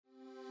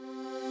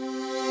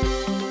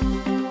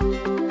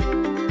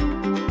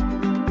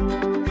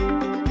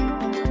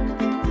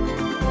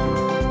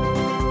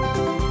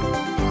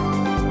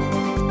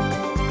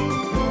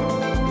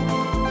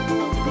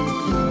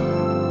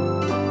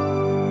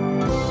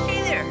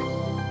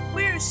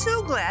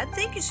glad.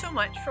 Thank you so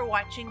much for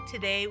watching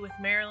Today with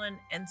Marilyn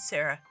and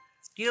Sarah.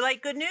 Do you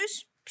like good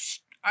news?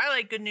 Psst, I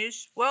like good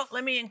news. Well,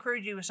 let me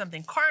encourage you with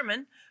something.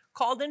 Carmen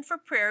called in for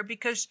prayer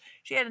because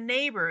she had a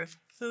neighbor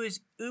who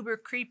is uber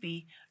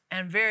creepy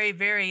and very,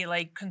 very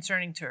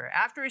concerning to her.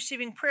 After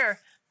receiving prayer,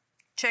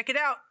 check it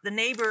out. The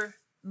neighbor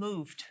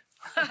moved.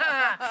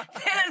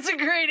 That's a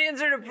great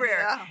answer to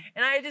prayer. Yeah.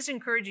 And I just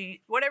encourage you,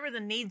 whatever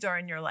the needs are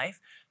in your life,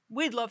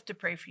 we'd love to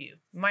pray for you.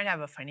 You might have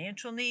a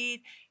financial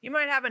need. You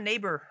might have a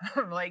neighbor,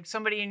 like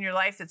somebody in your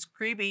life that's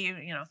creepy.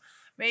 You know,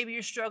 maybe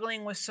you're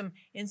struggling with some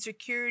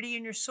insecurity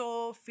in your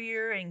soul,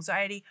 fear,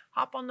 anxiety.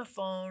 Hop on the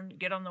phone,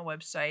 get on the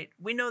website.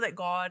 We know that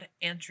God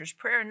answers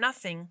prayer.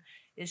 Nothing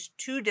is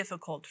too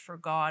difficult for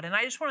God. And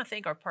I just want to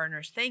thank our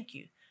partners. Thank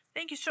you.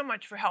 Thank you so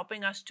much for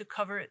helping us to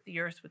cover the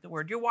earth with the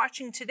word. You're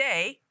watching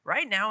today,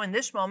 right now, in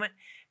this moment,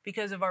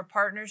 because of our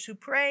partners who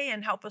pray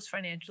and help us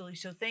financially.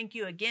 So thank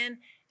you again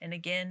and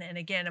again and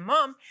again. And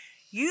Mom,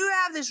 you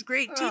have this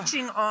great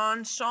teaching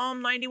on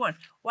Psalm 91.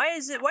 Why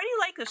do you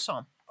like this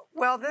psalm?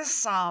 Well, this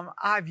psalm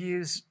I've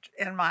used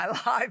in my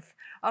life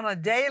on a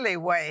daily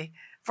way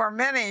for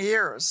many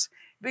years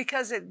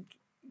because it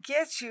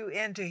gets you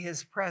into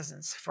his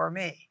presence for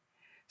me.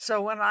 So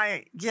when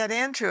I get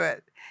into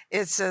it,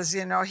 it says,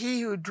 you know,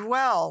 he who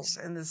dwells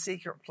in the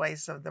secret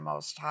place of the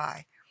Most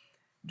High.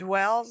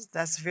 Dwells,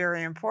 that's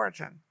very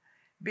important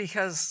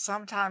because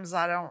sometimes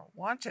I don't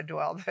want to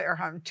dwell there.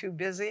 I'm too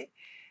busy.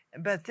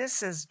 But this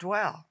says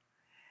dwell.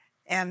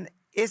 And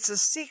it's a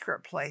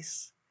secret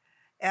place.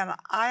 And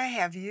I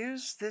have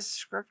used this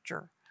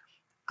scripture.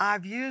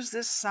 I've used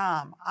this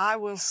psalm. I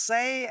will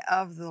say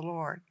of the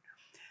Lord,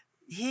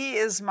 he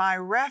is my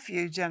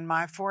refuge and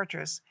my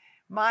fortress.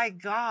 My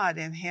God,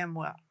 in him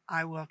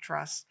I will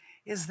trust.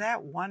 Is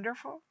that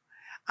wonderful?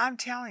 I'm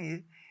telling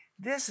you,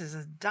 this is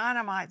a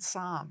dynamite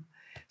psalm.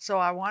 So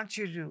I want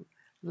you to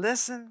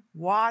listen,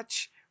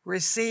 watch,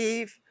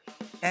 receive,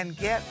 and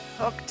get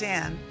hooked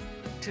in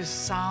to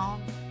Psalm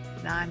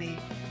 91.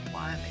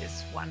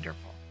 It's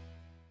wonderful.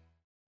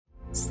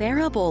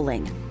 Sarah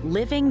Bowling,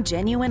 Living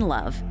Genuine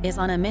Love, is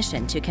on a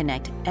mission to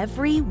connect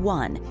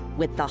everyone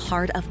with the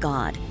heart of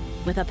God.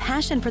 With a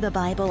passion for the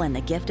Bible and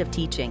the gift of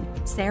teaching,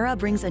 Sarah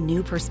brings a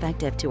new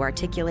perspective to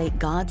articulate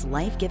God's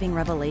life-giving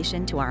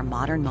revelation to our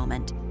modern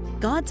moment.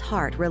 God's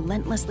heart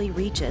relentlessly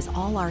reaches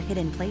all our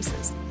hidden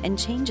places and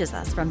changes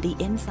us from the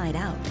inside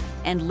out.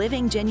 And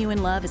Living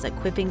Genuine Love is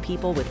equipping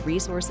people with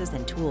resources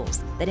and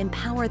tools that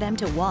empower them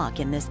to walk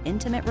in this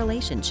intimate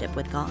relationship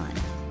with God.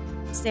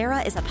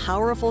 Sarah is a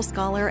powerful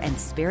scholar and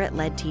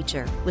spirit-led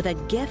teacher with a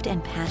gift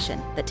and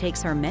passion that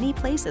takes her many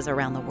places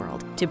around the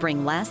world to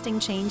bring lasting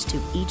change to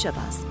each of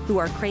us who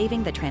are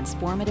craving the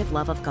transformative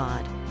love of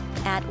God.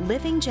 At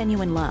Living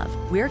Genuine Love,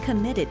 we're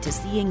committed to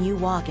seeing you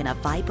walk in a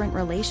vibrant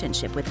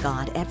relationship with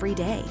God every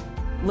day.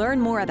 Learn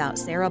more about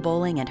Sarah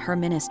Bowling and her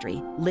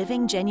ministry,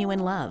 Living Genuine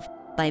Love,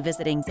 by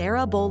visiting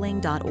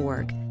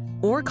sarahbowling.org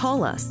or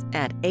call us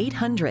at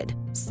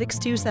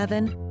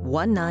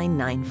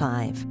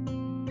 800-627-1995.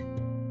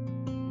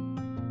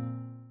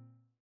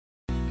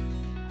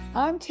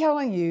 I'm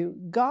telling you,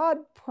 God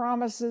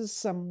promises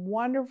some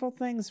wonderful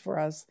things for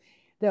us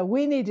that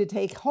we need to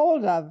take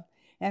hold of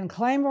and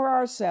claim for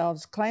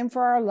ourselves, claim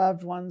for our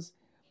loved ones,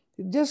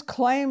 just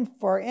claim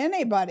for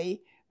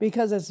anybody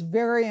because it's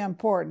very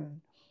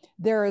important.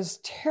 There is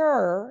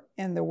terror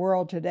in the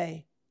world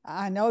today.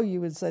 I know you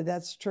would say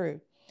that's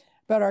true.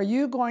 But are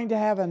you going to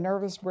have a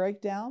nervous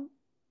breakdown?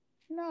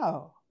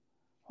 No.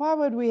 Why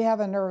would we have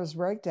a nervous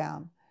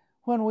breakdown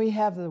when we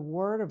have the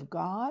Word of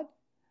God?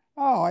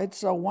 Oh, it's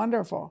so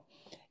wonderful.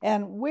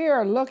 And we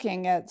are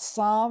looking at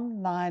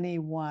Psalm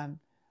 91.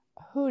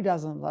 Who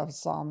doesn't love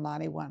Psalm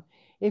 91?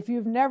 If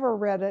you've never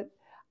read it,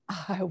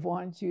 I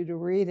want you to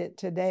read it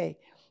today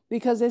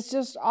because it's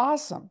just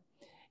awesome.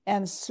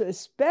 And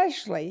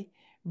especially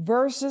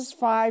verses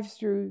 5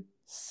 through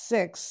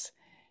 6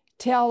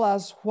 tell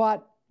us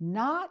what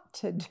not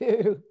to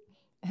do.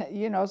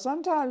 You know,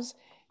 sometimes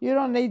you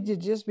don't need to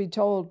just be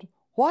told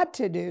what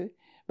to do,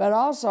 but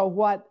also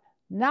what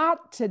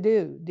not to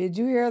do. Did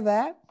you hear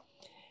that?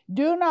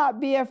 Do not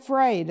be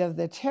afraid of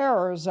the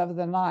terrors of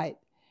the night,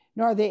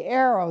 nor the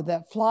arrow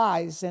that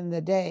flies in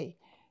the day.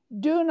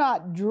 Do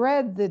not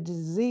dread the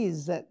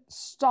disease that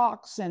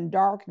stalks in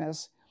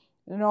darkness,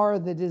 nor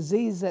the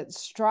disease that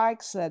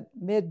strikes at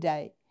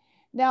midday.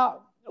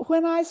 Now,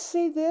 when I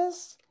see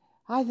this,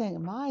 I think,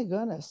 my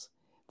goodness,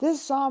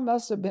 this psalm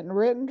must have been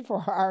written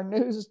for our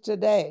news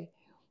today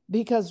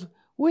because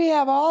we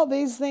have all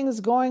these things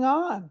going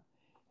on.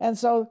 And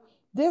so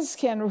this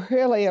can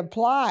really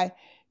apply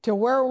to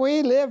where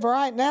we live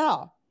right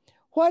now.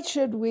 What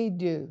should we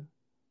do?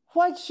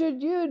 What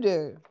should you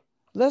do?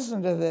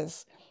 Listen to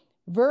this.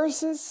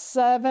 Verses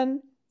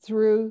 7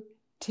 through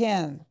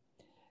 10.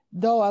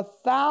 Though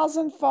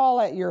 1,000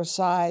 fall at your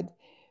side,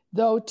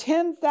 though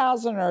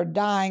 10,000 are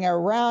dying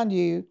around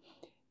you,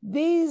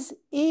 these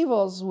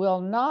evils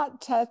will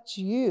not touch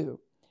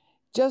you.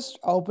 Just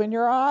open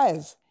your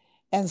eyes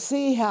and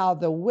see how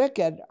the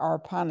wicked are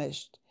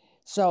punished.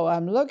 So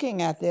I'm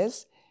looking at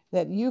this,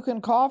 that you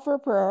can call for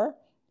prayer.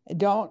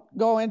 Don't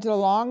go into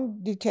long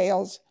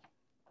details,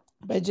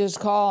 but just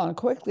call and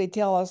quickly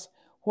tell us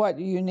what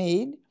you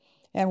need,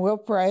 and we'll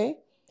pray.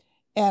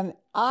 And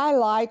I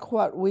like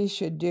what we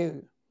should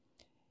do.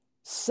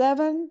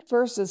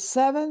 Verses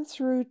 7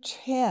 through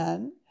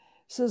 10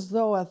 says,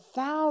 though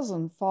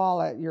 1,000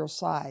 fall at your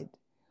side,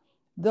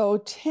 though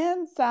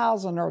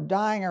 10,000 are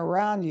dying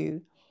around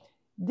you,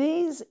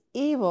 these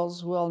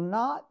evils will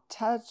not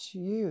touch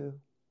you.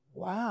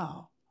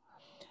 Wow.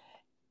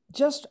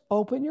 Just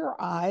open your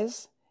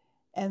eyes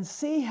and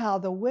see how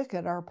the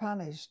wicked are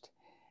punished.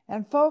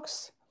 And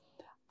folks,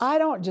 I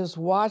don't just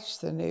watch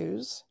the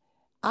news.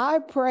 I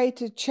pray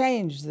to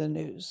change the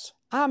news.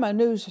 I'm a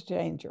news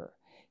changer.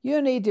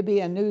 You need to be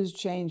a news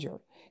changer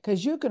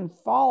because you can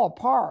fall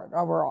apart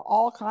over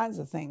all kinds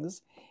of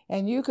things,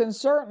 and you can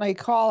certainly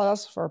call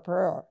us for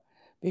prayer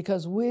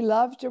because we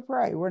love to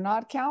pray. We're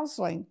not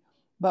counseling,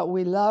 but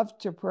we love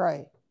to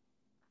pray.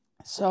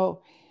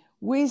 So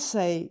we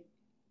say,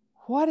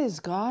 what is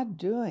God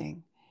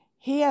doing?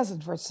 He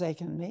hasn't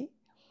forsaken me.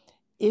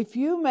 If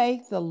you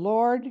make the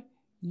Lord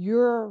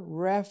your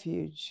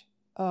refuge,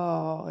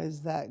 oh,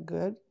 is that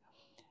good?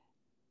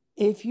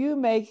 If you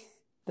make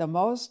the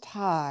Most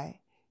High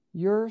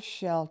your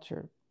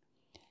shelter,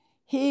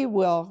 He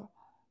will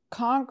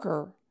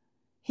conquer.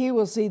 He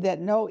will see that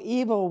no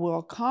evil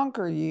will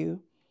conquer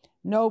you.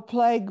 No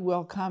plague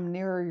will come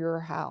near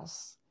your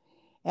house.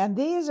 And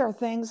these are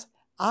things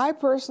I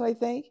personally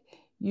think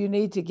you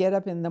need to get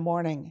up in the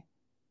morning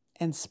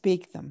and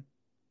speak them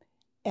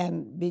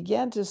and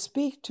begin to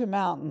speak to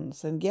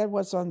mountains and get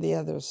what's on the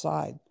other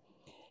side.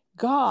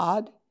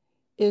 God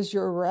is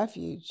your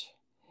refuge.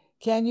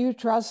 Can you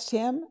trust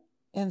Him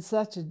in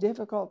such a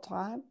difficult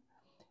time?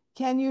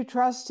 Can you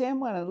trust Him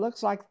when it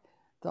looks like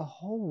the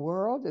whole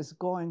world is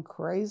going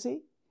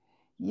crazy?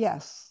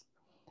 Yes.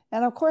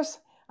 And of course,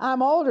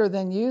 I'm older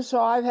than you,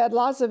 so I've had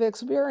lots of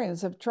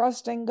experience of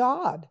trusting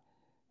God.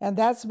 And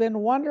that's been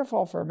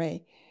wonderful for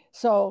me.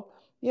 So,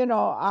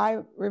 I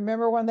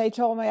remember when they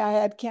told me I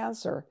had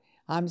cancer.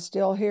 I'm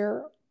still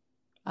here.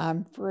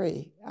 I'm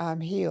free.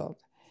 I'm healed.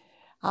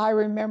 I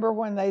remember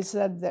when they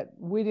said that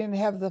we didn't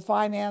have the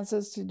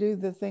finances to do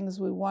the things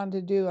we wanted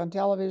to do on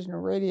television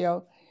and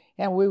radio,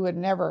 and we would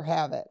never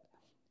have it.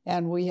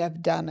 And we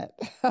have done it.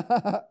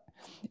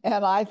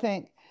 And I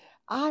think,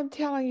 I'm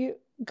telling you,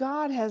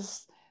 God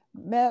has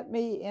met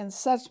me in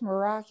such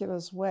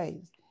miraculous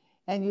ways.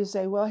 And you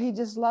say, well, He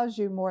just loves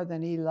you more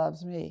than He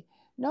loves me.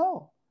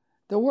 No,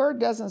 the Word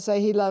doesn't say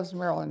He loves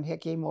Marilyn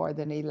Hickey more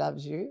than He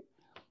loves you.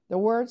 The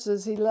Word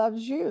says He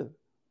loves you.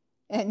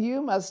 And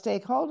you must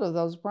take hold of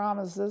those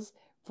promises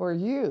for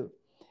you.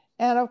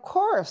 And of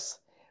course,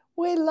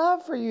 we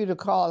love for you to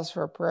call us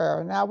for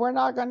prayer. Now, we're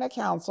not going to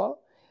counsel.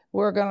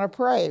 We're going to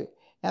pray.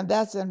 And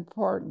that's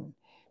important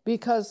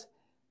because,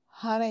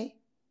 honey,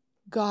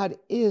 God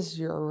is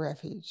your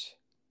refuge.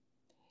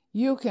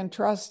 You can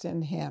trust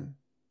in Him.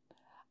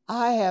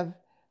 I have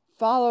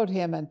followed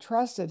Him and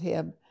trusted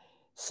Him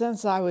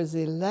since I was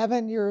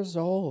 11 years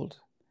old.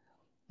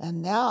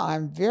 And now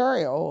I'm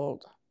very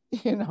old.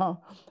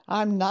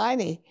 I'm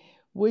 90.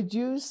 Would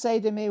you say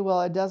to me,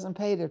 well, it doesn't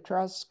pay to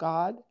trust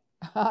God?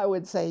 I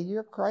would say,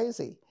 you're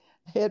crazy.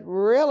 It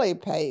really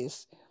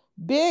pays.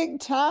 Big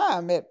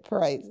time it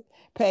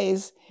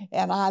pays.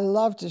 And I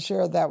love to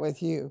share that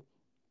with you.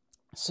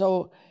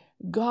 So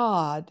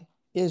God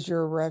is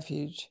your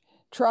refuge.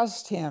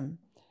 Trust Him.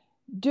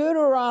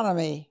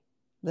 Deuteronomy,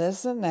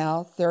 listen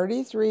now,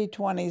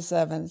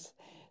 33:27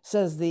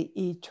 says the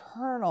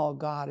eternal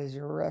God is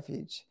your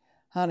refuge.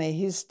 Honey,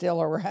 He's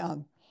still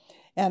around.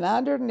 And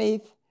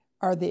underneath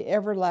are the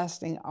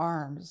everlasting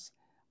arms.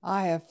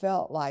 I have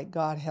felt like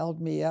God held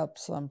me up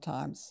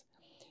sometimes.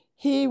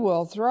 He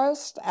will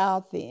thrust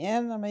out the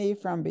enemy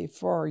from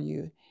before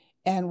you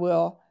and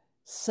will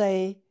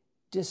say,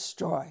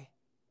 destroy.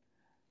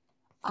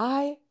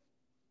 I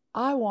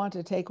want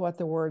to take what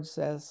the Word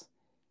says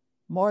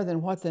more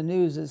than what the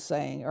news is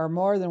saying, or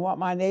more than what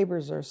my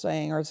neighbors are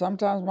saying, or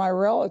sometimes my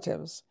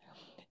relatives.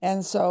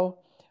 And so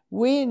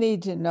we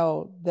need to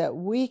know that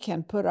we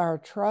can put our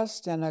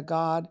trust in a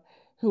God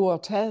who will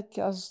take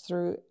us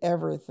through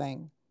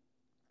everything.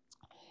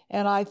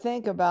 And I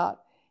think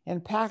about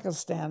in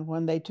Pakistan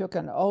when they took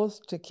an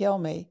oath to kill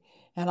me,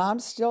 and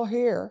I'm still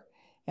here,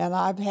 and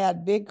I've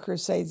had big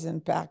crusades in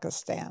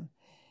Pakistan.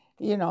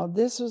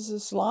 This was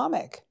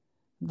Islamic.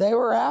 They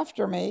were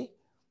after me,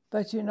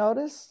 but you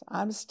notice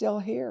I'm still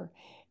here.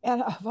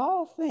 And of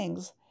all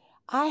things,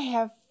 I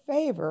have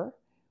favor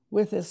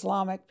with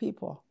Islamic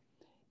people.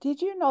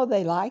 Did you know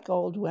they like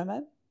old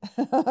women?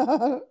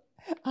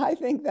 I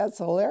think that's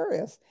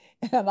hilarious.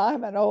 And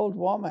I'm an old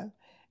woman,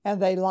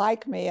 and they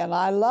like me, and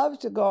I love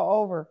to go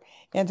over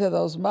into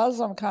those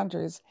Muslim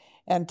countries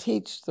and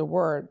teach the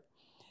Word.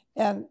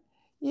 And,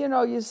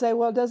 you say,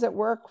 well, does it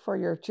work for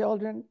your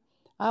children?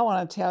 I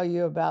want to tell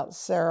you about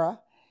Sarah.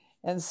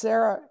 And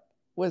Sarah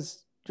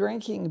was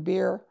drinking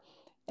beer,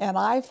 and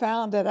I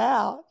found it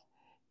out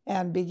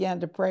and began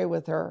to pray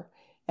with her.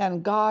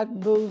 And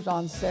God moved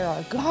on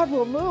Sarah. God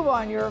will move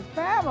on your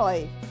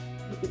family.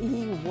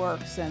 He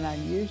works in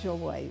unusual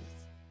ways.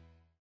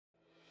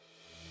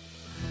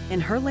 In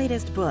her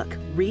latest book,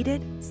 Read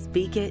It,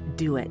 Speak It,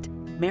 Do It,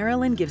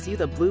 Marilyn gives you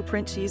the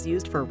blueprint she's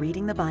used for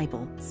reading the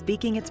Bible,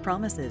 speaking its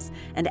promises,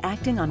 and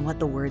acting on what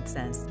the Word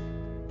says.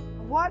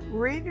 What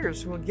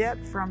readers will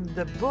get from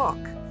the book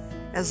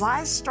as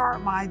I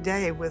start my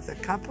day with a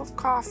cup of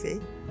coffee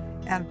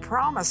and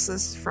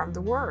promises from the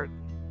Word.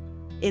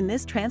 In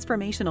this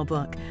transformational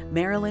book,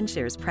 Marilyn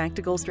shares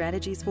practical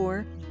strategies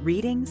for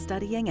reading,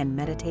 studying, and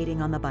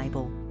meditating on the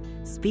Bible,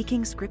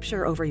 speaking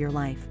Scripture over your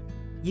life,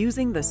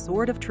 using the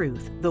sword of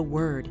truth, the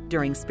Word,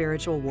 during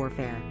spiritual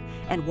warfare,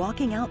 and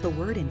walking out the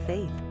Word in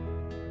faith.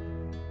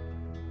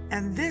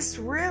 And this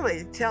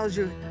really tells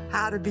you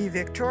how to be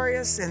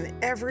victorious in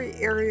every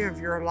area of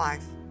your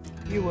life.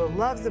 You will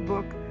love the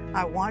book.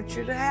 I want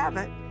you to have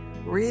it.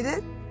 Read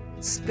it,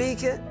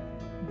 speak it,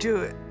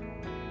 do it.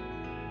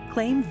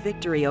 Claim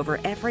victory over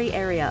every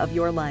area of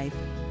your life.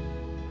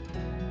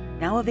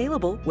 Now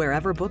available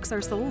wherever books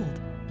are sold.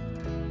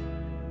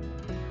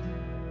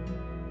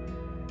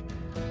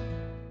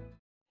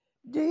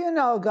 Do you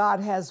know God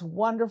has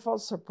wonderful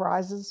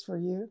surprises for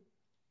you?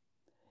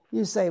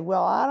 You say,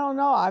 well, I don't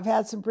know. I've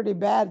had some pretty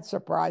bad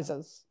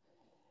surprises.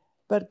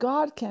 But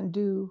God can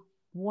do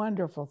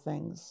wonderful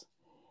things.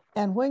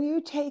 And when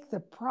you take the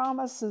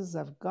promises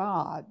of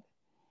God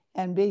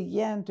and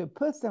begin to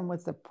put them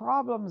with the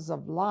problems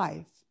of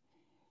life,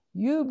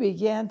 you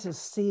begin to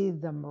see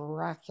the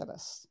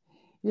miraculous.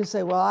 You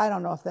say, well, I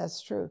don't know if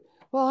that's true.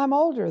 Well, I'm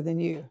older than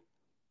you.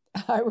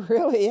 I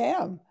really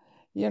am.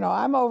 You know,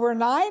 I'm over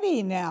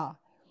 90 now.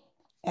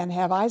 And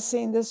have I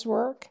seen this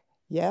work?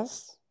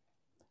 Yes.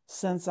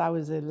 Since I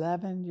was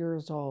 11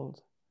 years old,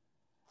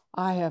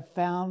 I have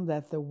found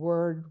that the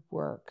Word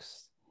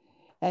works.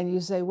 And you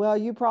say, well,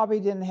 you probably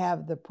didn't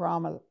have the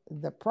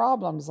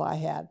problems I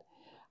had.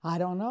 I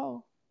don't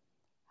know.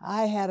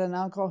 I had an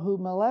uncle who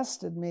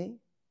molested me.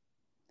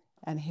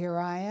 And here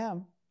I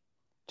am,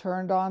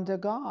 turned on to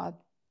God.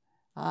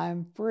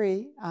 I'm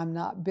free. I'm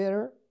not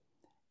bitter.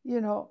 You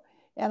know,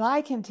 and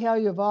I can tell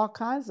you of all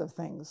kinds of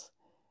things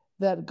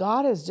that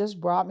God has just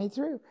brought me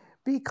through.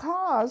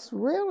 Because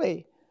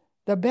really,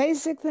 the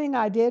basic thing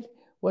I did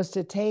was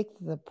to take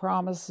the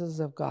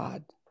promises of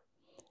God.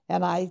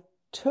 And I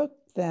took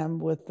them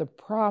with the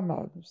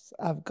problems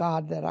of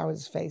God that I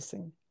was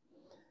facing.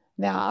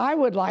 Now, I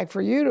would like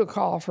for you to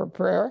call for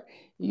prayer.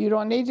 You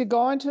don't need to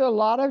go into a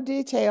lot of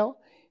detail.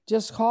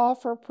 Just call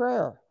for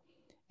prayer.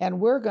 And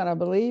we're going to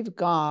believe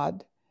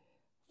God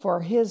for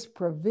His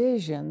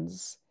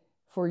provisions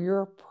for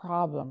your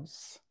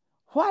problems.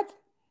 What?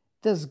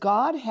 Does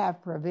God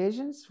have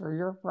provisions for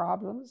your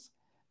problems?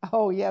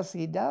 Oh, yes,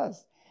 He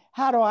does.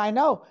 How do I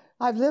know?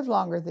 I've lived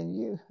longer than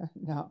you.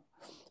 No.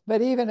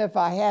 But even if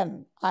I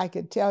hadn't, I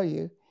could tell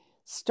you,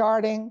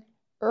 starting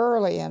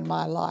early in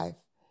my life,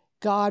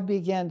 God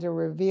began to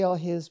reveal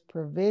His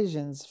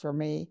provisions for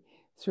me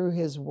through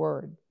His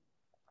Word.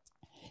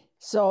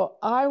 So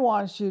I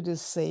want you to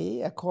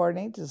see,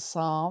 according to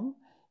Psalm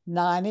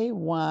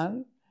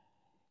 91,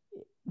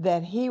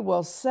 that He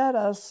will set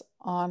us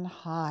on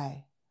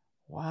high.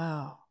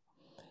 Wow.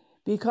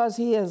 Because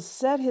He has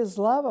set His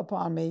love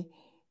upon me,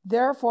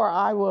 therefore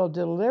I will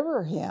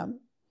deliver him,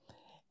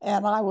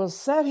 and I will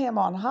set him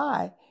on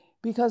high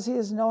because he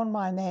has known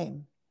my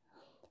name.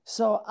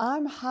 So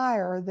I'm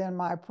higher than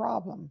my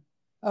problem,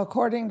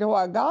 according to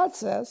what God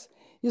says.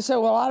 You say,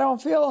 well, I don't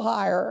feel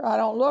higher. I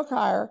don't look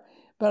higher,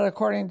 but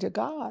according to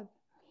God.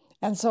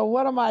 And so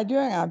what am I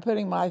doing? I'm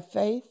putting my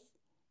faith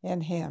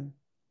in Him.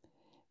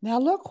 Now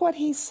look what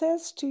He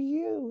says to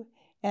you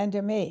and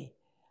to me.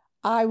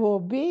 I will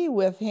be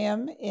with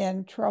him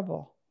in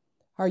trouble.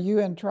 Are you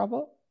in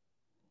trouble?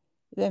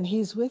 Then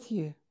He's with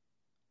you.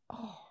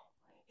 Oh,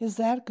 is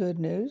that good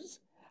news?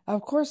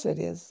 Of course it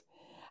is.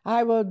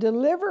 I will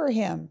deliver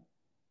him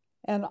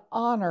and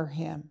honor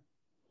him.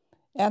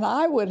 And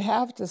I would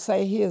have to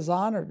say He has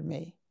honored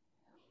me.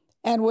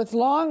 And with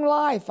long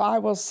life I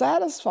will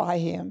satisfy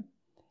him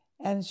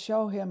and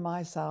show him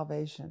my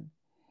salvation.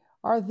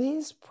 Are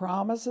these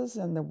promises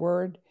in the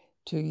Word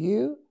to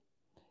you,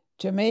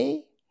 to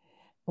me?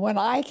 When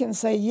I can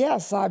say,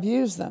 yes, I've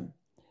used them.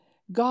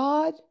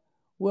 God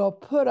will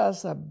put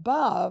us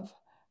above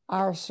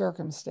our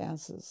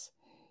circumstances.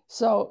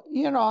 So,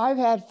 you know, I've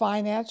had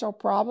financial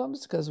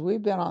problems because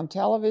we've been on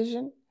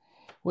television.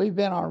 We've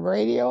been on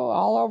radio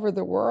all over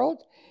the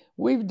world.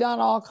 We've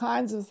done all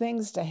kinds of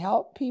things to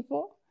help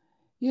people.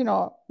 You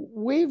know,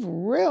 we've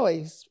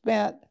really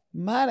spent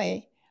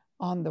money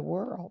on the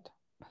world.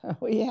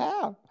 We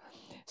have.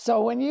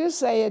 So when you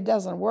say it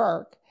doesn't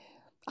work,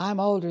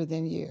 I'm older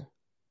than you,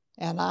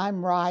 and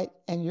I'm right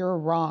and you're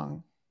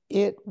wrong.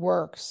 It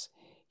works.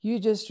 You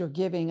just are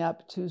giving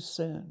up too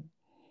soon.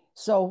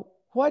 So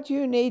what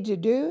you need to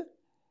do,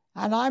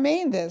 and I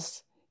mean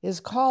this, is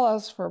call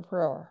us for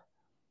prayer,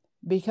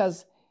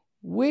 because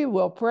we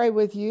will pray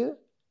with you.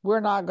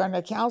 We're not going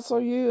to counsel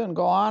you and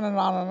go on and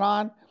on and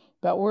on,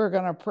 but we're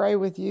going to pray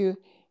with you,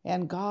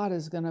 and God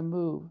is going to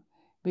move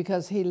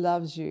because He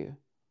loves you.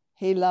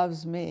 He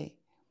loves me.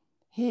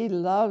 He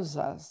loves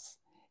us,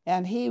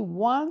 and He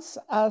wants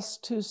us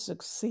to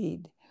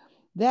succeed.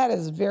 That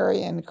is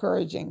very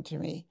encouraging to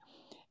me.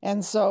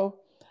 And so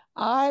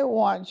I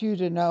want you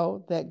to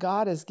know that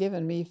God has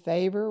given me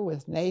favor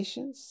with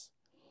nations.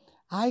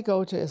 I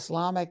go to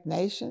Islamic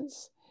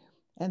nations,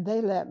 and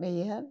they let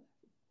me in,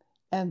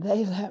 and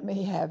they let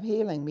me have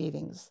healing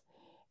meetings.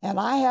 And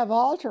I have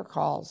altar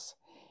calls.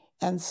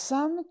 And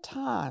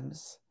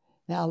sometimes,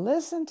 now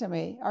listen to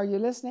me, are you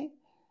listening?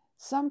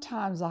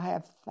 Sometimes I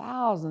have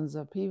thousands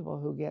of people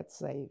who get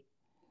saved.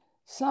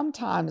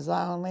 Sometimes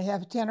I only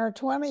have 10 or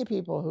 20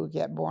 people who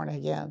get born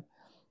again.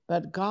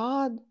 But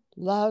God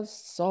loves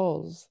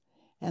souls,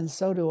 and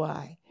so do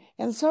I,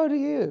 and so do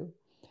you.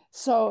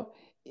 So,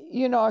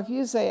 if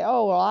you say,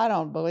 oh, well, I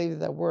don't believe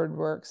the word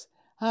works,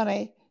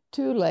 honey,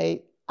 too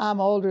late. I'm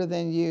older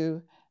than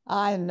you.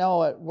 I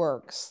know it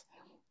works.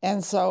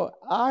 And so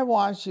I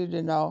want you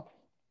to know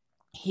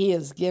He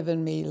has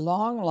given me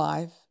long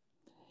life.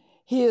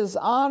 He has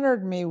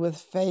honored me with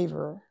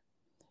favor,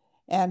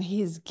 and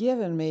He's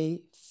given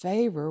me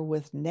favor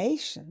with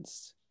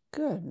nations.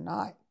 Good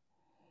night.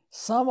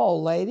 Some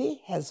old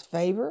lady has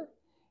favor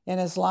in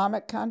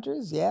Islamic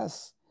countries?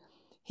 Yes.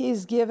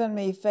 He's given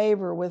me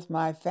favor with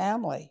my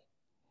family.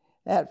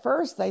 At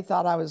first, they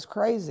thought I was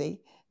crazy.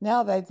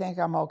 Now they think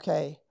I'm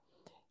okay.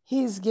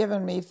 He's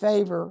given me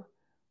favor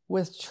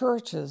with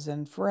churches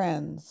and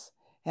friends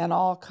and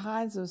all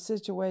kinds of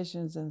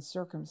situations and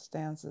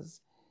circumstances.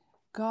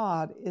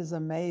 God is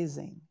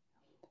amazing.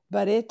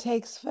 But it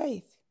takes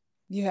faith.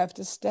 You have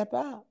to step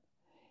out.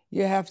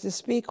 You have to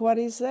speak what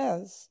He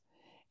says.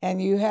 And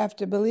you have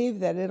to believe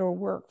that it'll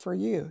work for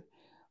you.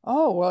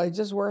 Oh, well, it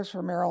just works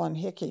for Marilyn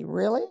Hickey.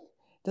 Really?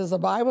 Does the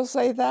Bible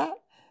say that?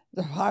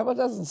 The Bible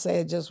doesn't say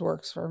it just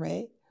works for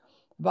me.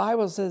 The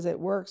Bible says it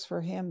works for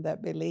him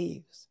that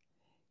believes.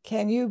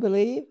 Can you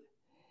believe?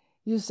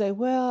 You say,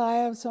 well, I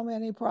have so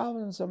many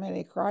problems, so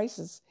many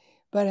crises,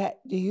 but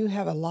do you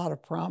have a lot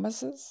of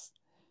promises?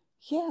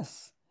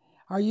 Yes.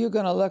 Are you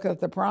going to look at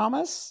the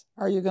promise?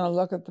 Or are you going to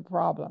look at the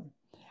problem?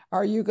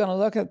 Are you going to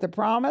look at the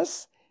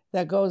promise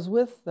that goes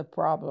with the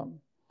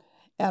problem?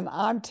 And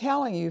I'm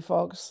telling you,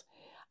 folks,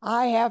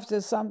 I have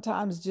to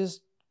sometimes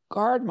just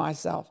guard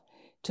myself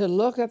to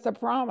look at the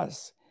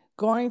promise.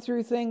 Going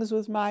through things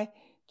with my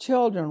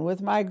children,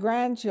 with my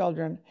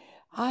grandchildren,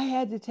 I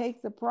had to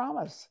take the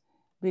promise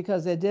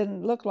because it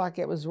didn't look like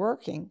it was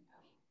working,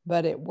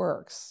 but it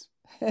works.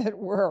 It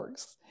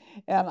works.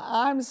 And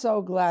I'm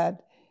so glad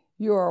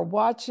you are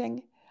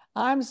watching.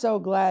 I'm so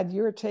glad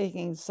you're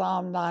taking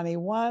Psalm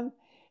 91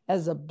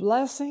 as a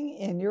blessing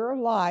in your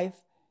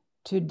life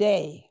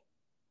today.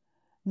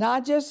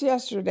 Not just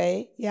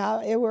yesterday.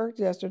 Yeah, it worked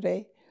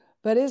yesterday,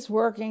 but it's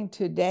working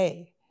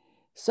today.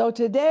 So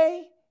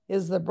today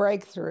is the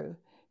breakthrough.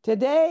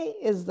 Today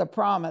is the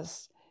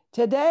promise.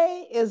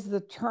 Today is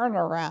the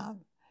turnaround.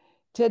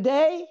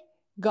 Today,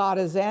 God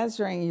is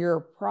answering your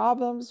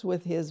problems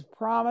with His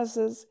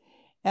promises.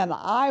 And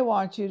I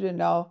want you to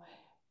know,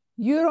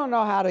 you don't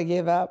know how to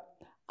give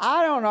up.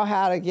 I don't know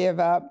how to give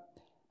up.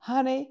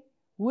 Honey,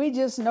 we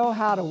just know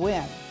how to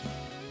win.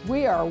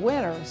 We are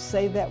winners.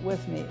 Say that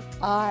with me.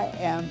 I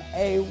am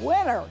a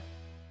winner.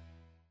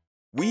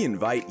 We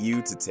invite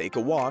you to take a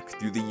walk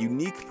through the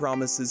unique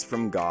promises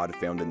from God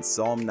found in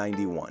Psalm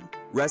 91.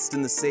 Rest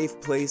in the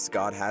safe place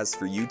God has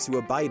for you to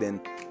abide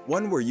in,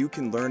 one where you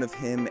can learn of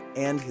Him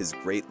and His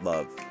great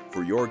love.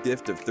 For your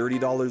gift of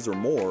 $30 or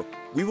more,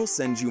 we will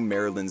send you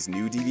Marilyn's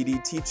new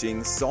DVD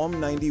teaching, Psalm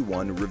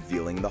 91,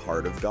 Revealing the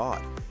Heart of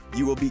God.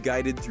 You will be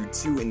guided through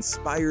 2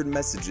 inspired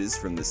messages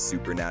from the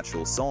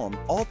supernatural psalm,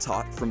 all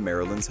taught from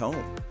Marilyn's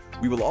home.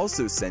 We will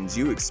also send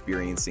you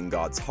Experiencing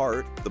God's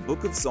Heart, the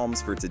Book of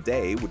Psalms for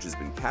Today, which has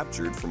been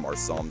captured from our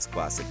Psalms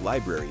Classic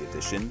Library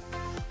Edition,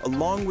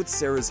 along with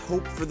Sarah's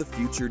Hope for the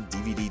Future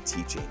DVD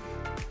teaching.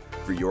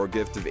 For your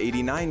gift of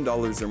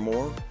 $89 or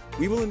more,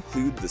 we will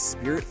include the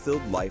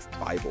Spirit-Filled Life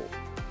Bible.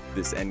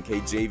 This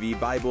NKJV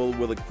Bible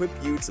will equip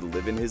you to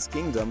live in His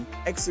kingdom,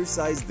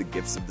 exercise the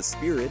gifts of the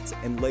Spirit,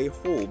 and lay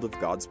hold of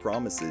God's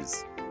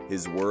promises.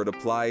 His word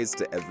applies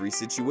to every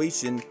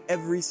situation,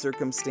 every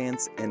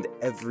circumstance, and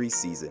every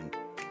season.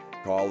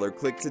 Call or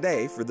click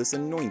today for this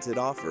anointed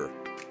offer.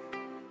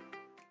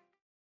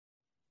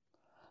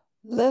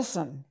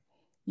 Listen,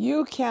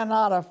 you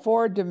cannot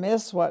afford to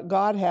miss what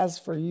God has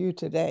for you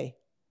today.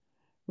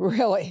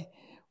 Really,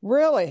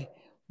 really.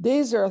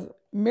 These are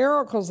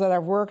miracles that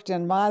have worked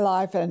in my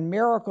life and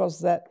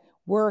miracles that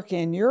work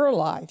in your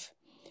life.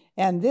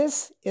 And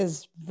this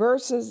is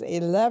verses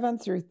 11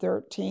 through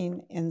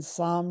 13 in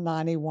Psalm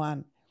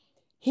 91.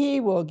 He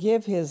will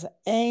give His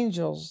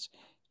angels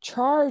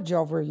charge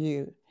over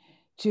you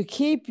to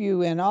keep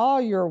you in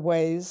all your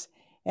ways,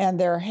 and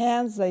their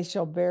hands they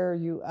shall bear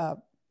you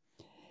up.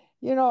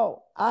 You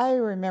know, I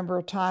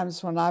remember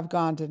times when I've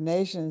gone to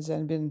nations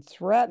and been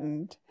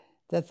threatened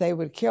that they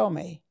would kill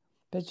me.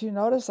 But you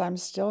notice I'm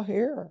still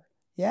here.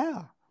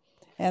 Yeah.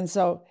 And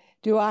so,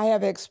 do I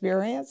have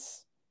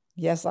experience?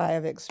 Yes, I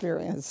have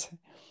experience.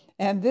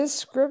 And this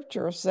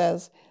scripture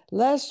says,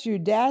 lest you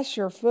dash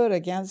your foot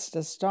against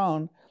a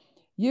stone,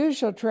 you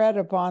shall tread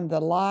upon the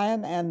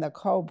lion and the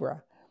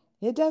cobra.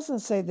 It doesn't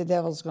say the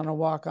devil's going to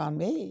walk on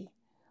me.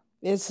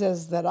 It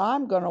says that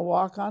I'm going to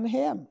walk on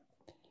him.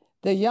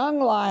 The young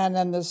lion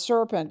and the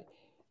serpent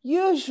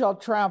you shall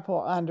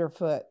trample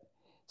underfoot.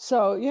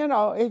 So,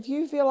 if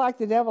you feel like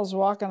the devil's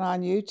walking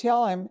on you,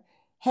 tell him,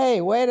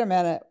 hey, wait a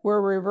minute,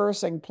 we're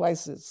reversing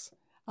places.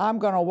 I'm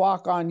going to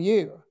walk on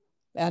you.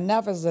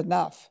 Enough is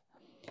enough.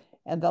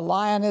 And the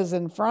lion is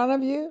in front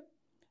of you.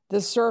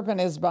 The serpent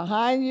is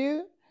behind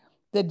you.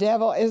 The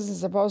devil isn't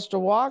supposed to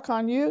walk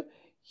on you.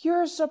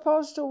 You're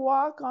supposed to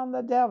walk on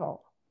the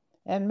devil.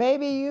 And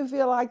maybe you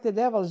feel like the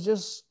devil's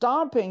just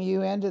stomping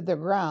you into the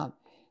ground.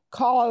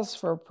 Call us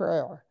for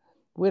prayer.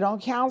 We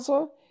don't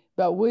counsel,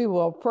 but we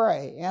will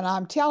pray. And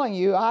I'm telling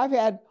you, I've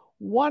had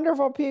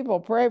wonderful people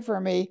pray for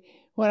me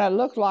when it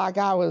looked like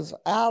I was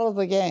out of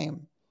the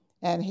game.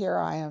 And here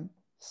I am,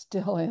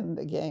 still in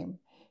the game.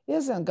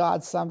 Isn't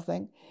God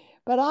something?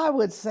 But I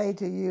would say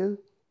to you,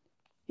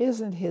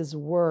 isn't his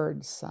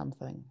word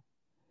something?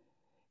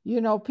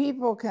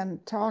 People can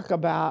talk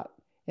about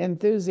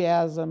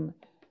enthusiasm,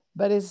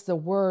 but it's the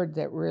word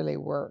that really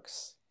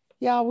works.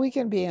 Yeah, we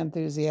can be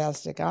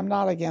enthusiastic. I'm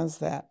not against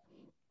that.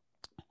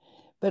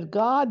 But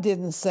God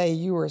didn't say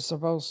you were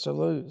supposed to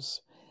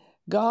lose.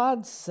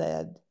 God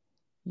said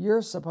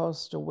you're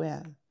supposed to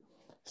win.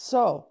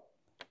 So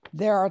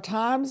there are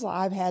times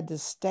I've had to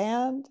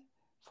stand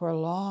for a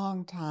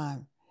long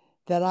time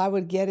that I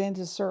would get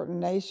into certain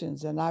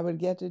nations and I would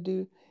get to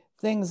do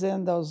things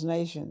in those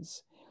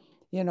nations,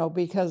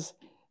 because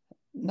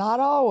not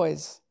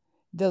always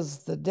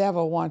does the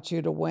devil want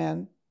you to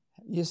win.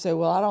 You say,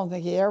 well, I don't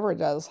think he ever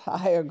does.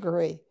 I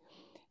agree.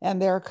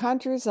 And there are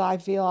countries I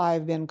feel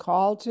I've been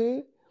called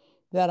to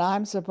that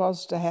I'm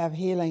supposed to have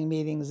healing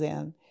meetings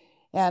in.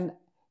 And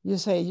you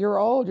say, you're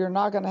old, you're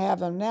not going to have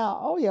them now.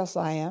 Oh, yes,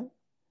 I am.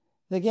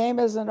 The game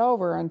isn't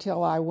over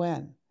until I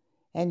win.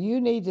 And you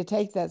need to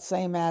take that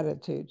same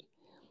attitude.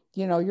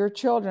 Your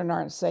children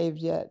aren't saved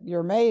yet.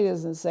 Your maid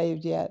isn't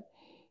saved yet.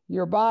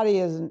 Your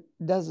body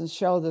doesn't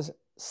show the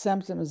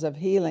symptoms of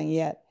healing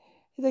yet.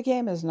 The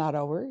game is not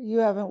over. You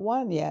haven't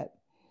won yet.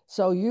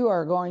 So you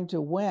are going to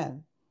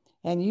win.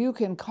 And you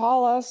can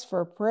call us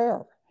for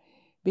prayer,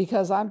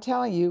 because I'm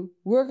telling you,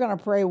 we're going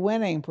to pray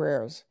winning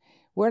prayers.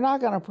 We're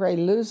not going to pray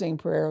losing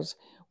prayers.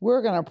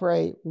 We're going to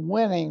pray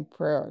winning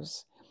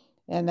prayers.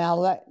 And now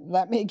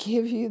let me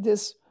give you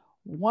this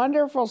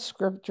wonderful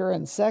scripture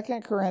in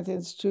 2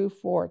 Corinthians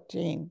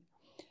 2:14.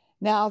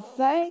 Now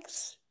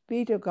thanks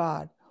be to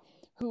God,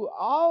 who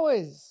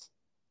always,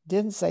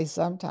 didn't say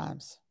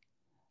sometimes,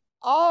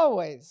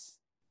 always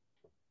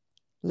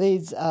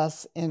leads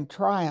us in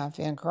triumph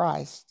in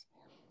Christ,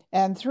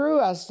 and through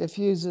us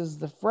diffuses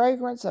the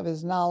fragrance of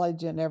his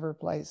knowledge in every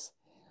place.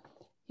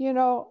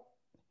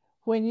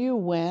 When you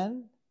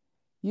win,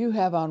 you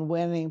have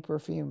unwinning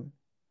perfume.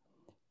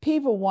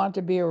 People want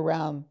to be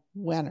around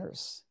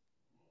winners.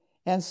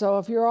 And so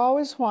if you're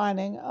always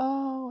whining,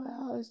 oh,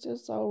 well, it's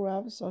just so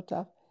rough, so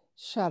tough,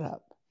 shut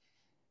up.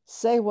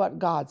 Say what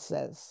God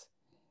says.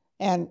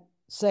 And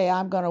say,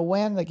 I'm going to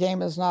win. The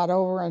game is not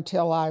over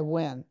until I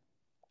win.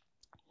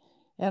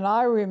 And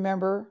I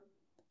remember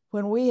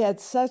when we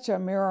had such a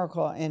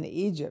miracle in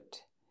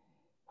Egypt,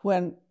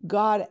 when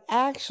God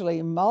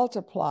actually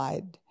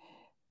multiplied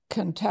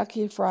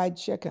Kentucky Fried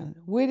Chicken.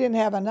 We didn't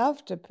have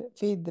enough to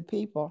feed the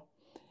people.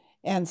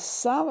 And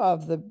some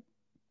of the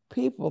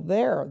people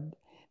there,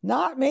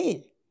 not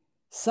me,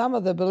 some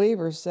of the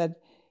believers said,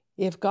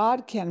 if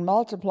God can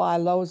multiply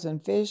loaves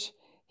and fish,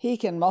 he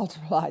can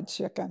multiply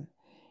chicken.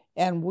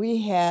 And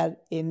we had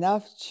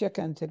enough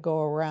chicken to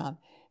go around.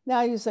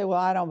 Now you say, well,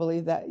 I don't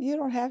believe that. You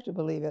don't have to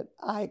believe it.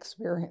 I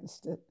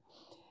experienced it.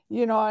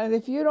 And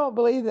if you don't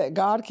believe that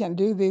God can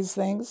do these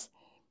things,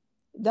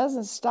 it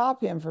doesn't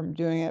stop him from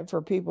doing it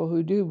for people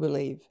who do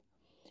believe.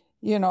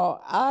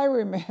 I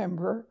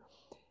remember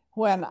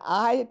when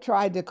I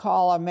tried to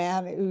call a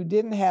man who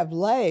didn't have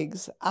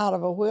legs out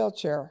of a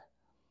wheelchair.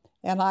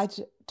 And I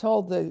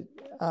told the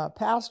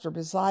pastor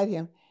beside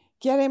him,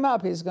 get him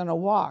up, he's going to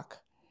walk.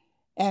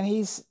 And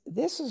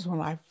this is when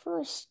I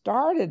first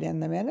started in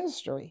the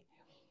ministry.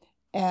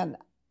 And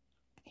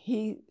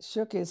he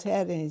shook his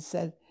head and he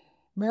said,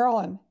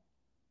 Marilyn,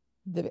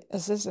 the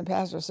assistant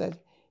pastor said,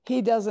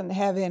 he doesn't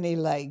have any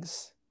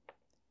legs.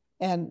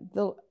 And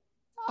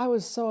I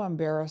was so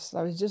embarrassed.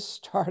 I was just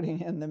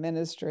starting in the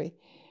ministry.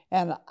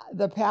 And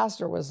the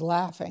pastor was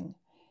laughing.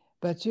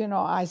 But,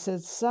 I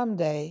said,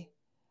 someday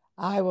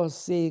I will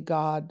see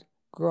God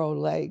grow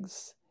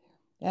legs.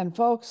 And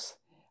folks,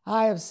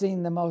 I have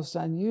seen the most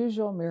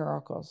unusual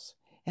miracles,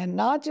 and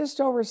not just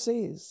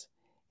overseas,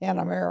 in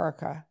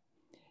America.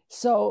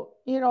 So,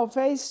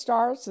 faith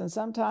starts, and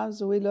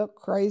sometimes we look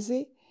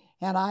crazy.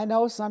 And I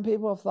know some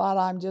people have thought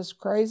I'm just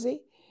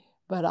crazy,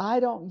 but I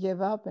don't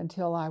give up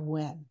until I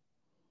win.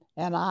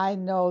 And I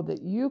know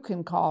that you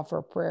can call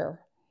for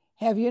prayer.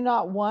 Have you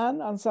not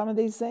won on some of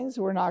these things?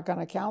 We're not going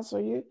to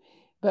counsel you,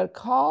 but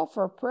call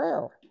for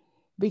prayer,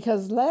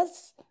 because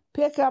let's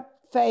pick up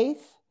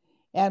faith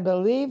and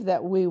believe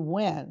that we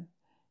win.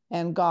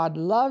 And God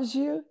loves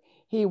you.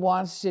 He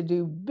wants to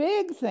do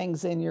big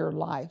things in your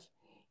life.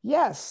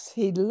 Yes,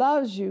 he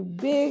loves you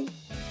big,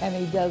 and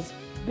he does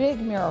big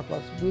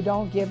miracles. We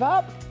don't give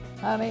up,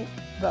 honey,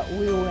 but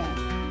we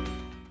win.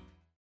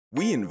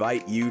 We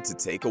invite you to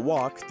take a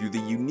walk through the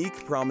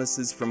unique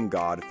promises from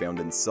God found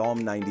in Psalm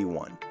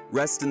 91.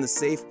 Rest in the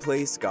safe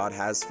place God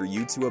has for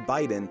you to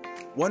abide in,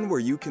 one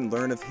where you can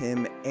learn of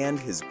Him and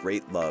His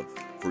great love.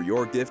 For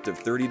your gift of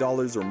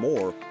 $30 or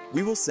more,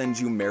 we will send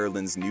you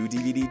Marilyn's new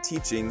DVD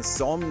teaching,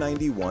 Psalm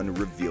 91,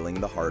 Revealing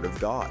the Heart of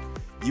God.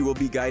 You will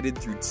be guided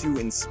through 2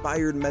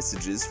 inspired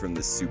messages from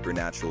this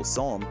supernatural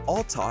psalm,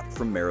 all taught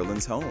from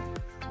Marilyn's home.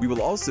 We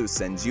will also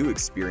send you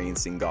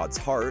Experiencing God's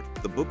Heart,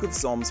 the Book of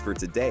Psalms for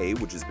Today,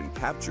 which has been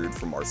captured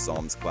from our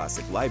Psalms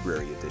Classic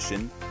Library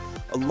Edition,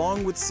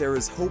 along with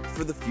Sarah's Hope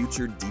for the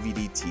Future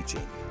DVD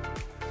teaching.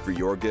 For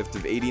your gift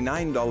of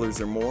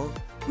 $89 or more,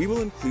 we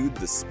will include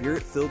the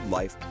Spirit-Filled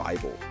Life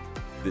Bible.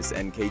 This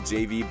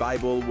NKJV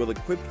Bible will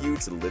equip you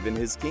to live in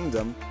His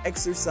kingdom,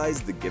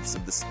 exercise the gifts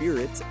of the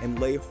Spirit,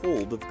 and lay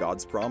hold of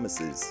God's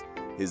promises.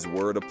 His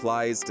word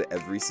applies to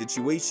every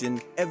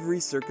situation, every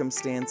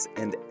circumstance,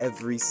 and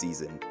every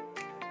season.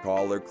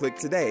 Call or click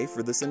today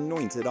for this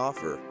anointed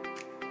offer.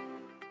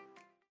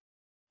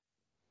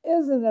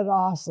 Isn't it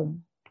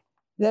awesome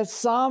that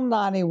Psalm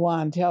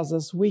 91 tells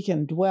us we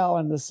can dwell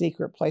in the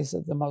secret place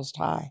of the Most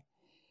High?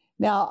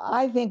 Now,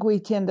 I think we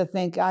tend to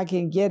think I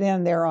can get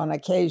in there on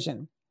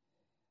occasion,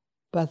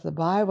 but the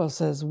Bible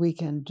says we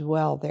can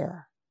dwell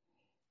there.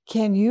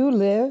 Can you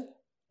live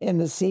in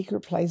the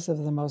secret place of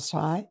the Most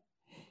High?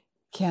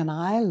 Can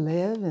I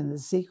live in the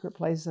secret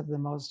place of the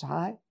Most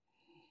High?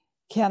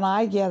 Can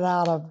I get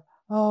out of,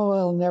 oh,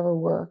 it'll never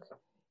work?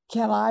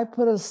 Can I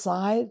put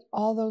aside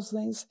all those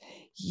things?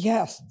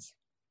 Yes.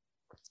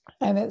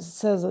 And it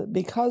says that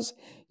because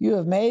you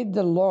have made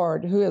the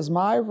Lord, who is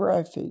my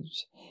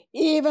refuge,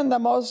 even the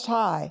Most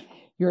High,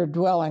 your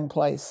dwelling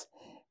place,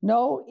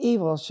 no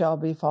evil shall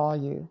befall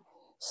you.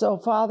 So,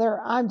 Father,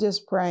 I'm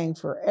just praying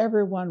for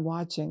everyone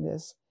watching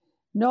this.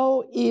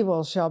 No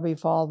evil shall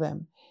befall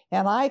them.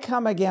 And I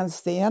come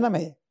against the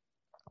enemy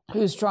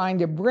who's trying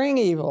to bring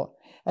evil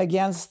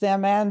against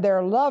them and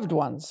their loved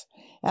ones.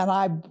 And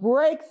I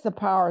break the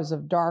powers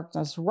of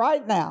darkness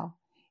right now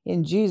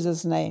in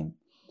Jesus' name.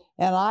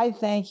 And I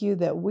thank you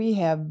that we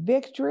have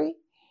victory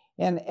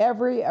in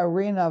every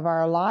arena of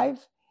our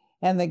life.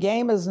 And the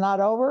game is not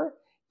over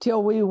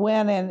till we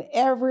win in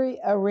every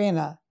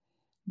arena.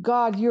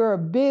 God, you're a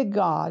big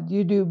God.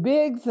 You do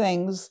big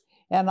things.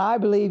 And I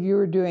believe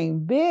you're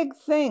doing big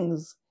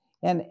things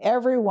in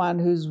everyone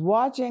who's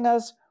watching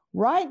us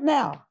right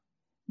now.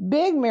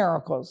 Big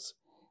miracles,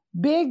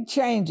 big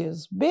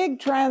changes, big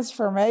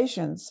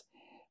transformations.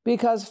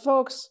 Because,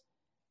 folks,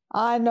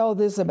 I know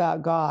this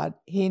about God.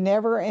 He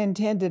never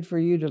intended for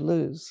you to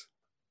lose.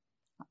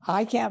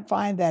 I can't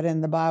find that in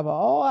the Bible.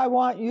 Oh, I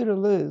want you to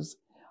lose.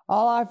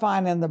 All I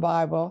find in the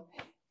Bible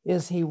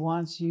is He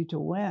wants you to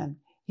win.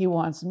 He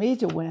wants me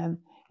to win.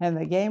 And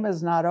the game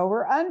is not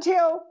over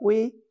until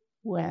we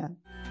win.